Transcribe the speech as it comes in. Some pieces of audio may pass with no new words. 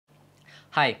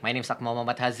Hi, my name is Akmal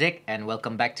Muhammad Haziq and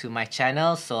welcome back to my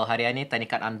channel. So hari ini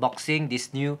tanikan unboxing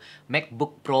this new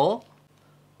Macbook Pro.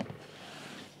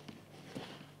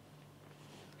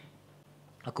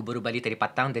 Aku baru balik tadi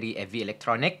petang dari AV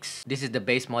Electronics. This is the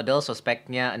base model, so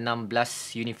speknya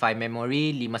 16 Unify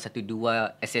Memory, 512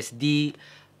 SSD,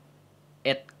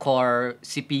 8 core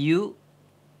CPU,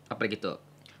 apa lagi tu?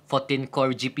 14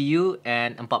 core GPU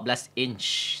and 14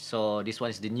 inch. So this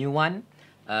one is the new one,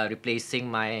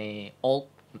 replacing my old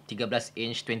 13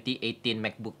 inch 2018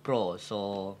 MacBook Pro.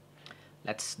 So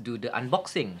let's do the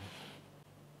unboxing.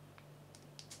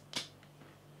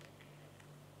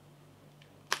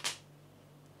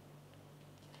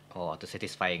 Oh, tu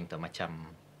satisfying tu,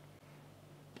 macam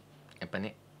apa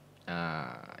ni?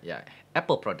 Yeah,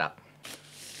 Apple product.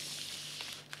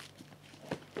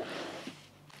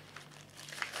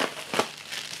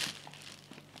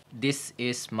 This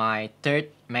is my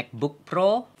third MacBook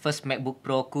Pro. First MacBook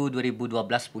Pro ku 2012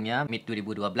 punya, mid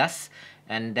 2012.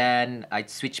 And then I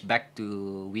switch back to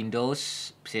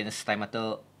Windows since time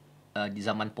atau di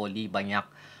zaman poli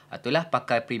banyak itulah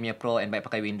pakai Premiere Pro and baik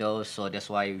pakai Windows. So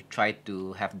that's why we try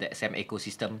to have the same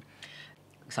ecosystem.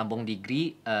 Sambung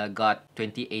degree, got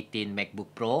 2018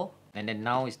 MacBook Pro. And then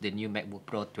now is the new MacBook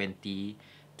Pro 2021.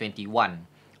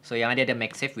 So yang ada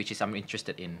MagSafe, which is I'm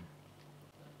interested in.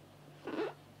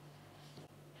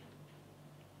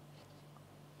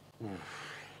 Ooh,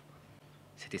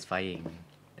 satisfying.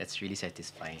 That's really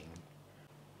satisfying.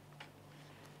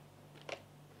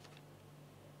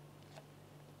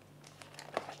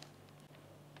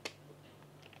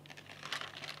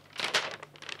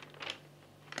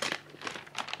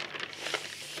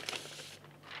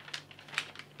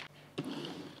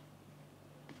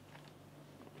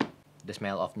 The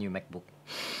smell of new MacBook.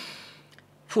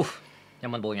 Fuh,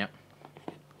 nyaman baunya.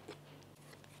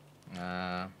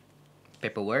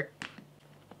 Paperwork.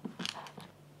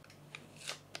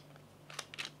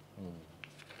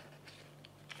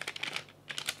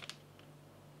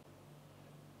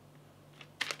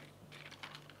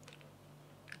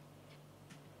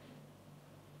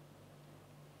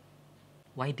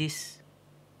 Why this?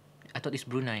 I thought it's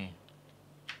Brunei.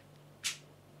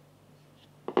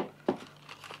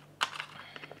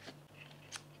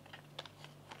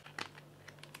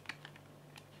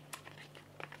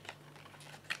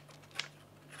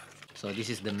 So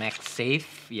this is the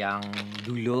MagSafe yang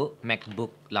dulu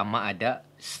MacBook lama ada,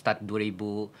 start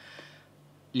 2015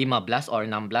 or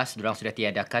 16 diorang sudah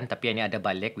tiadakan, tapi ini ada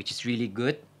balik, which is really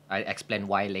good. I'll explain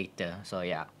why later. So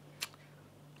yeah.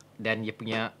 Dan dia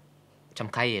punya macam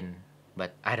kain,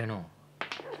 but I don't know.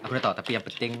 Aku dah tahu, tapi yang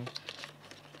penting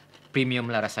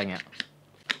premium lah rasanya.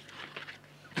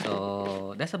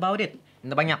 So that's about it.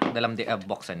 Banyak dalam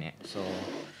box ni. So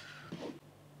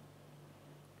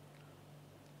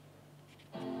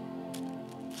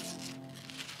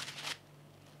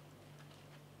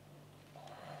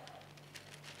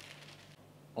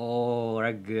oh,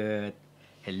 rugged.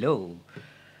 Hello.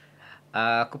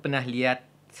 Aku pernah lihat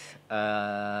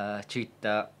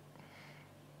cerita,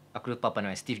 aku lupa apa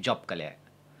namanya, Steve Jobs kali ya.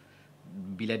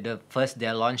 Bila first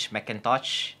dia launch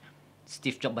Macintosh,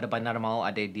 Steve Jobs benar-benar mau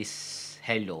ada this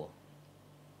hello.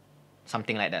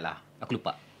 Something like that lah. Aku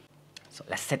lupa. So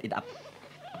let's set it up.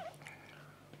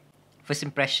 First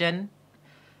impression,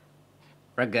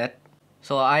 rugged.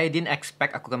 So I didn't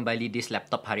expect aku akan beli this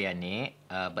laptop hari ini,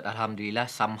 but alhamdulillah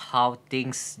somehow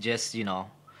things just, you know,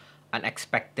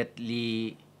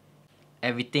 unexpectedly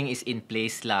everything is in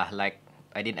place lah. Like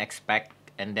I didn't expect,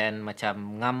 and then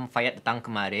macam ngam Fayat datang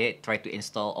kemari try to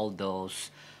install all those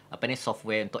apa ni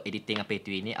software untuk editing apa itu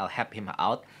ini. I'll help him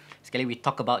out. Sekali we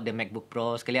talk about the MacBook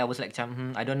Pro. Sekali I was like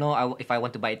macam I don't know if I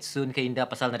want to buy it soon ke Indah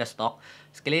pasal ada stock.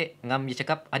 Sekali ngam dia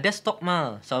cakap ada stock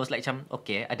mal. So I was like macam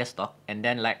okay, ada stock. And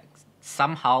then like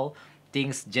somehow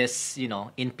things just, you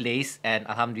know, in place, and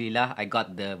alhamdulillah I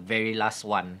got the very last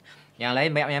one. Yang lain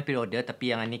banyak yang pre-order, tapi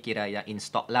yang ni kira yang in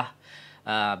stock lah.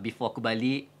 Before aku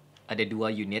balik ada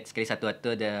 2 unit. Sekali satu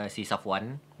ada si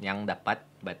Safwan yang dapat,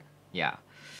 but yeah.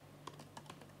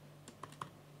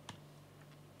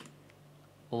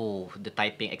 Oh, the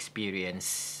typing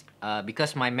experience.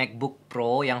 Because my MacBook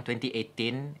Pro yang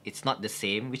 2018, it's not the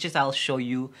same, which is I'll show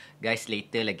you guys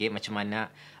later lagi macam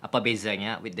mana, apa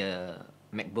bezanya with the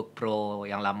MacBook Pro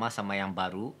yang lama sama yang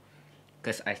baru,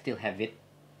 because I still have it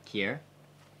here.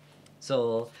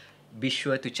 So be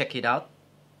sure to check it out.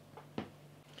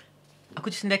 Aku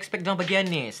just tidak expect diorang bagian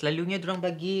ni. Selalunya diorang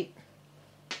bagi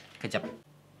kejap.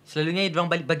 Selalunya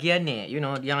diorang bagi bagian ni, you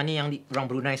know, yang ni yang diorang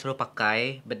Brunei selalu pakai,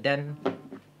 but then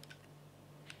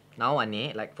now ani,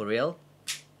 like for real,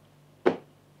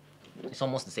 it's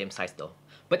almost the same size though.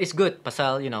 But it's good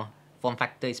pasal, you know, form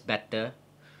factor is better.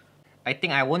 I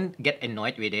think I won't get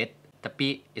annoyed with it.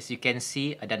 Tapi as you can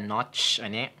see, ada notch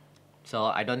on it. So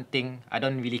I don't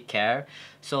really care.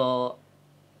 So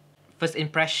first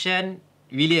impression,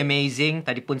 really amazing.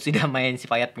 Tadi pun sudah main si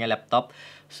Fayat punya laptop.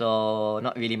 So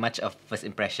not really much of first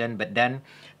impression. But then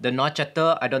the notch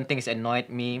tu, I don't think it's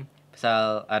annoyed me.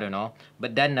 Pasal, I don't know.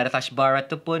 But then ada touch bar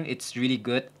tu pun, it's really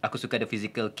good. Aku suka the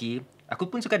physical key. Aku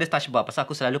pun suka ada touch bar pasal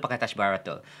aku selalu pakai touch bar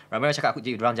tu. Ramai orang cakap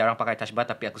orang jarang pakai touch bar,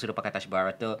 tapi aku sudah pakai touch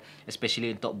bar tu,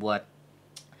 especially untuk buat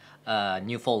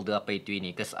new folder apa itu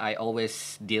ini, because I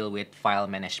always deal with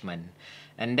file management.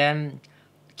 And then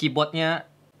keyboardnya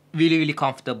really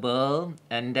comfortable,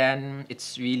 and then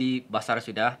it's really besar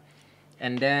sudah.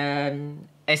 And then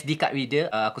SD card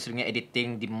reader, aku seringnya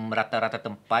editing di merata-rata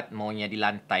tempat, maunya di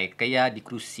lantai, kayak di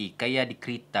kerusi, kayak di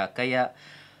kereta, kayak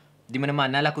di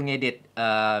mana-mana lah aku ngedit,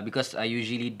 because I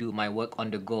usually do my work on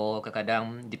the go.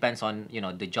 Kadang-kadang depends on, you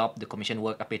know, the job, the commission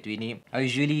work apa itu ini. I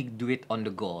usually do it on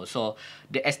the go. So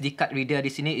the SD card reader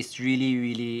di sini is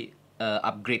really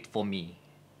upgrade for me,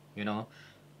 you know.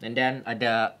 And then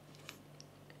ada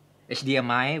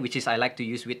HDMI, which is I like to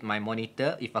use with my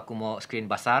monitor if aku mau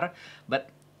screen besar.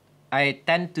 But I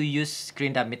tend to use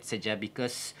screen damit saja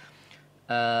because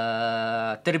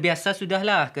terbiasa sudah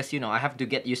lah, because you know I have to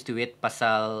get used to it.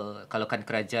 Pasal kalau kan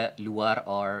kerja luar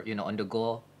or you know on the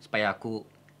go, supaya aku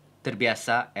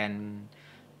terbiasa and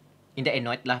tidak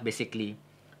annoyed lah basically.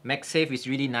 MagSafe is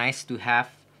really nice to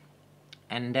have.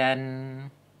 And then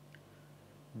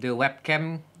the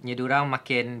webcam nya durang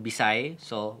makin bisai,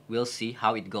 so we'll see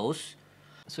how it goes.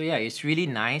 So yeah, it's really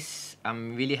nice.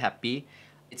 I'm really happy.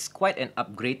 It's quite an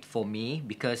upgrade for me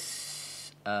because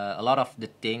a lot of the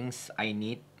things I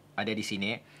need ada di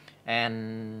sini. And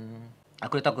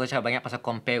aku dah tahu aku cakap banyak pasal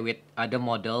compare with other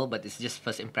model, but it's just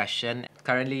first impression.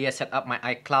 Currently, I set up my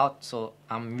iCloud, so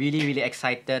I'm really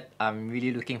excited. I'm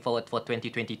really looking forward for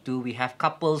 2022. We have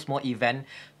couples more event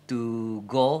to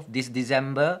go this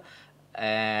December.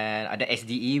 And ada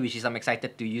SDE, which is I'm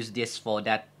excited to use this for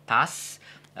that task.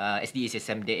 SDE is a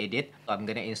same-day edit. So I'm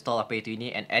gonna install apa itu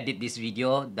ini and edit this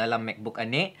video dalam MacBook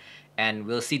ani. And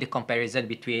we'll see the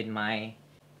comparison between my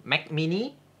Mac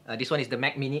Mini. This one is the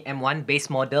Mac Mini M1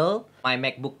 base model. My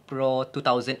MacBook Pro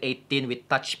 2018 with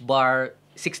touch bar,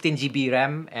 16GB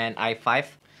RAM and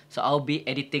i5. So I'll be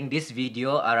editing this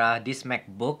video arah this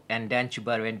MacBook and then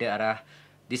cuba render arah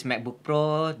this MacBook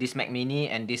Pro, this Mac Mini,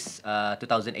 and this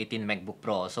 2018 MacBook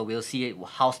Pro. So we'll see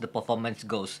how's the performance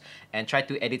goes. And try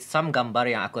to edit some gambar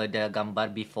yang aku ada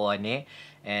gambar before ni.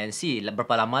 And see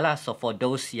berapa lama lah. So for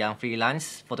those yang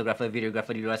freelance, photographer,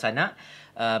 videographer di luar sana,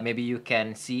 maybe you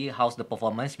can see how's the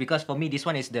performance. Because for me, this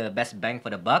one is the best bang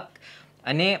for the buck.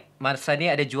 Ani, masa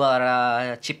ni ada jual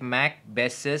chip Mac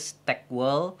versus Tech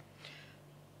World.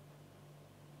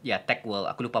 Ya, Tech World.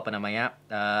 Aku lupa apa namanya.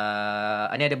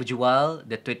 Ini ada berjual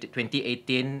the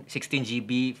 2018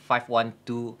 16GB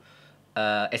 512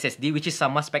 SSD, which is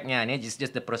sama speknya. Ini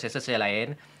just the processor saya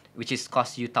lain, which is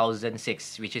cost you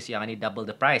 1,006, which is yang ini double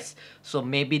the price. So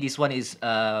maybe this one is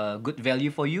good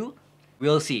value for you.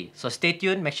 We'll see. So stay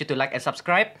tuned. Make sure to like and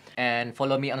subscribe and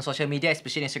follow me on social media,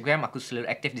 especially Instagram. Aku selalu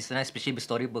aktif di sana, especially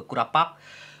berstory berkurapak.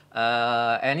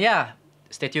 And yeah,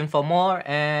 stay tuned for more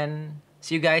and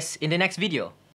see you guys in the next video.